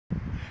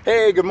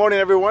Hey, good morning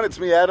everyone. It's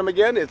me, Adam,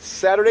 again. It's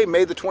Saturday,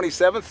 May the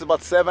 27th. It's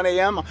about 7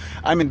 a.m.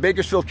 I'm in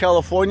Bakersfield,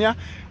 California.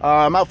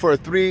 I'm out for a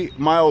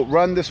 3-mile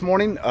run this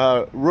morning.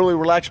 Really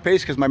relaxed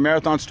pace because my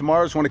marathon's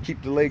tomorrow. Just want to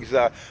keep the legs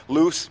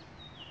loose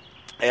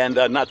and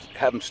not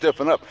have them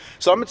stiffen up.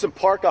 So I'm in some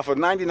park off of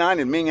 99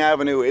 and Ming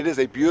Avenue. It is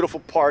a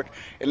beautiful park.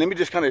 And let me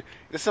just kind of,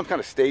 this is some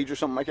kind of stage or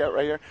something like that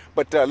right here.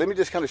 But let me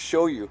just kind of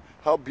show you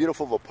how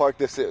beautiful of a park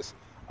this is.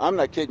 I'm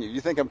not kidding you.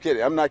 You think I'm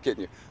kidding. I'm not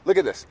kidding you. Look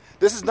at this.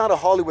 This is not a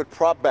Hollywood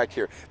prop back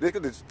here. Look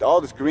at this,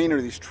 all this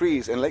greenery, these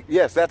trees. And like,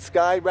 yes, that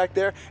sky back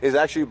there is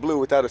actually blue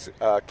without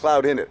a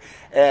cloud in it.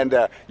 And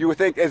you would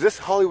think, is this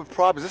Hollywood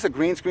prop? Is this a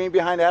green screen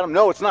behind Adam?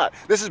 No, it's not.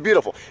 This is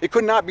beautiful. It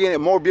could not be a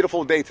more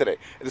beautiful day today.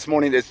 This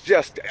morning, it's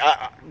just,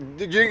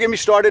 you get me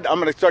started, I'm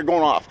going to start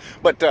going off.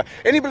 But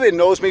anybody that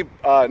knows me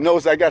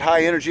knows I got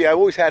high energy. I've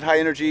always had high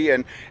energy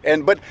and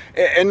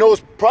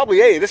knows probably,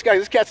 hey, this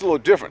cat's a little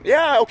different.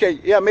 Yeah, okay,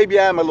 yeah, maybe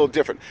I am a little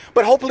different.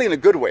 But hopefully in a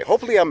good way.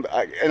 Hopefully I'm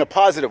in a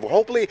positive way.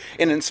 Hopefully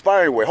in an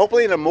inspiring way.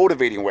 Hopefully in a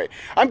motivating way.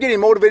 I'm getting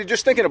motivated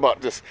just thinking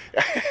about this.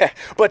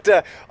 But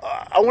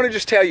I want to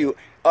just tell you,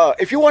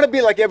 if you want to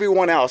be like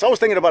everyone else, I was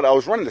thinking about it. I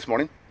was running this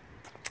morning.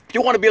 If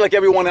you want to be like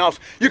everyone else,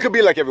 you could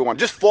be like everyone.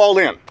 Just fall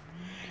in.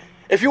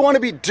 If you want to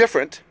be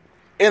different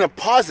in a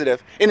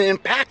positive, in an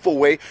impactful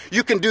way,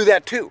 you can do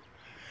that too.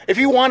 If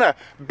you want to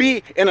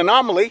be an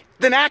anomaly,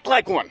 then act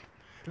like one.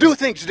 Do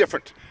things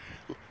different.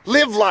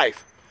 Live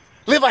life.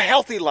 Live a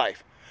healthy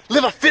life.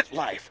 Live a fit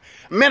life.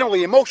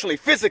 Mentally, emotionally,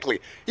 physically,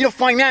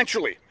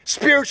 financially,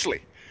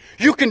 spiritually.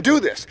 You can do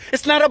this.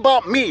 It's not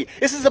about me.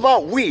 This is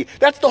about we.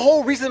 That's the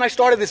whole reason I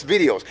started this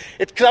videos.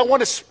 It's because I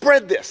want to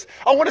spread this.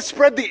 I want to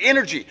spread the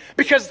energy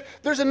because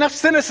there's enough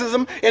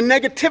cynicism and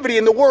negativity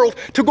in the world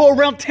to go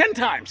around 10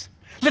 times.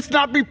 Let's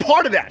not be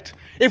part of that.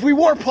 If we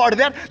were part of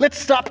that, let's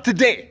stop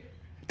today.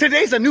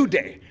 Today's a new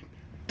day.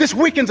 This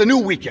weekend's a new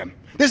weekend.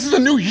 This is a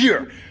new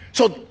year.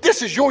 So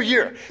this is your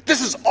year.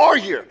 This is our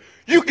year.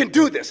 You can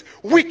do this.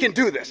 We can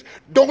do this.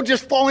 Don't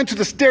just fall into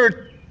the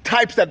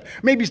stereotypes that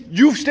maybe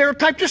you've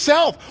stereotyped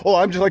yourself. Oh,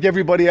 I'm just like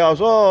everybody else.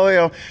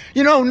 Oh,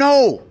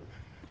 no.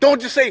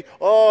 Don't just say,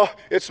 oh,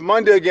 it's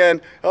Monday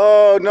again.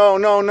 Oh, no.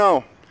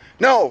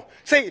 No.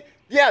 Say,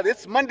 yeah,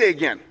 it's Monday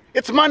again.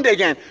 It's Monday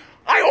again.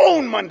 I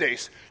own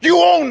Mondays. You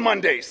own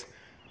Mondays.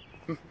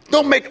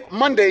 Don't make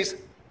Mondays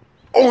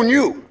own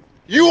you.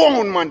 You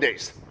own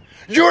Mondays.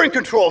 You're in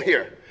control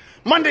here.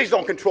 Mondays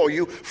don't control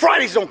you.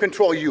 Fridays don't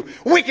control you.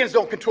 Weekends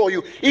don't control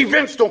you.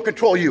 Events don't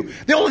control you.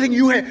 The only thing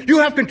you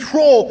have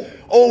control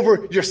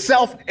over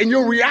yourself and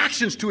your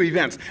reactions to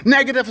events,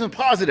 negatives and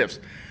positives.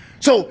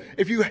 So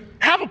if you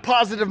have a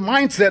positive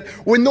mindset,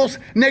 when those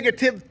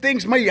negative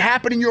things may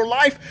happen in your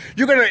life,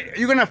 you're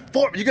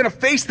gonna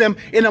face them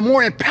in a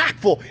more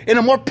impactful, in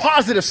a more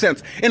positive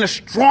sense, in a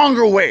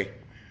stronger way.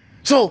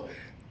 So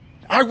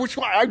I was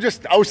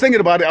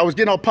thinking about it. I was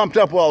getting all pumped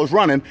up while I was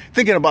running,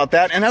 thinking about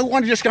that. And I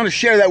want to just kind of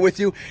share that with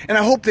you. And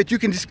I hope that you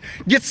can just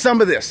get some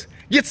of this.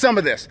 Get some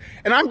of this.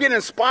 And I'm getting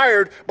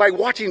inspired by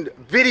watching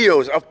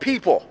videos of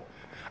people.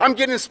 I'm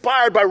getting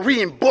inspired by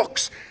reading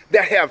books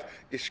that have,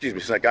 excuse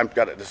me, it's like I've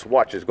got it, this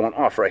watch is going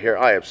off right here.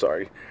 I am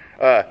sorry.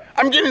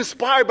 I'm getting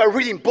inspired by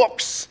reading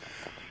books.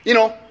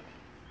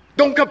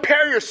 Don't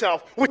compare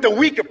yourself with the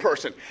weaker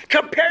person.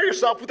 Compare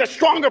yourself with a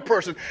stronger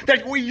person.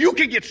 That way you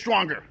can get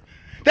stronger.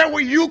 That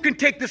way you can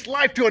take this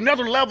life to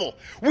another level.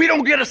 We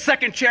don't get a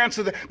second chance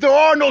of that. There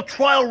are no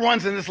trial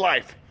runs in this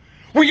life.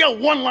 We got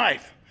one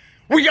life.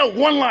 We got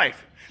one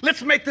life.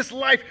 Let's make this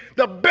life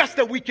the best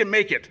that we can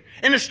make it.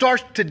 And it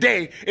starts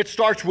today. It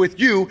starts with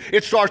you.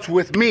 It starts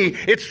with me.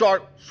 It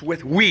starts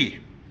with we.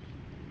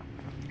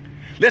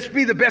 Let's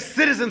be the best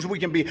citizens we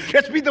can be.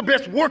 Let's be the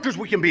best workers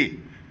we can be.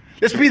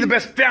 Let's be the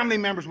best family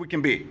members we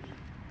can be.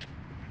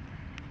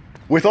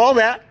 With all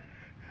that,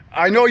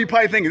 I know you're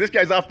probably thinking, this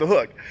guy's off the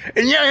hook.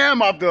 And yeah, I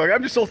am off the hook.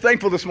 I'm just so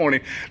thankful this morning.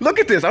 Look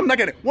at this. I'm not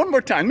going to, one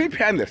more time, let me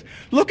pan this.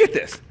 Look at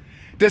this.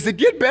 Does it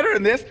get better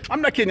than this?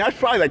 I'm not kidding. It's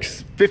probably like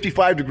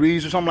 55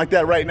 degrees or something like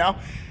that right now.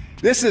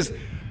 This is,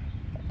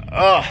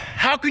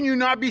 how can you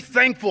not be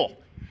thankful?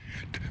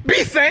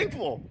 Be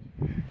thankful.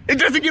 It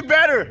doesn't get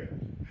better.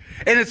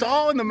 And it's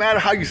all in the matter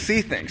how you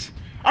see things.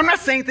 I'm not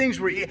saying things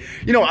were,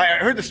 I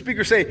heard the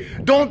speaker say,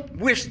 don't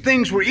wish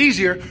things were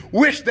easier.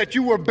 Wish that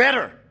you were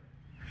better.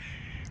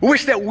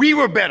 Wish that we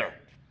were better.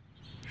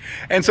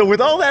 And so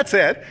with all that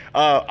said,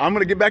 I'm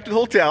going to get back to the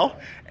hotel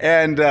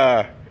and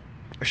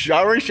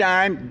shower and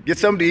shine, get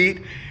something to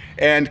eat,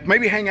 and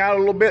maybe hang out a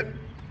little bit,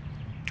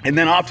 and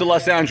then off to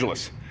Los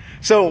Angeles.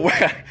 So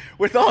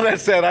with all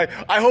that said,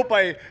 I hope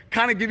I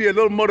kind of give you a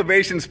little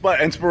motivation,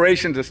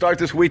 inspiration to start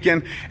this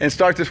weekend and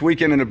start this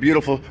weekend in a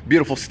beautiful,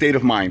 beautiful state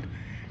of mind.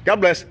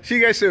 God bless. See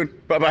you guys soon.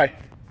 Bye-bye.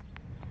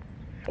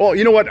 Oh,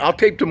 you know what? I'll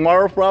tape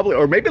tomorrow probably,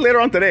 or maybe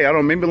later on today. I don't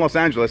know, maybe in Los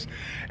Angeles.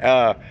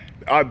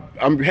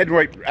 I'm heading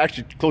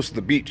actually close to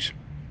the beach.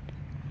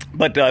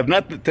 But if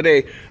not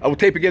today, I will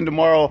tape again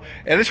tomorrow.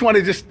 And I just want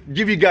to just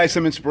give you guys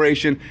some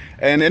inspiration.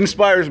 And it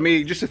inspires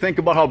me just to think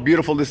about how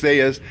beautiful this day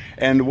is.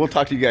 And we'll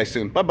talk to you guys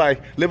soon. Bye-bye.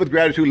 Live with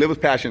gratitude. Live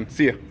with passion.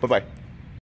 See you. Bye-bye.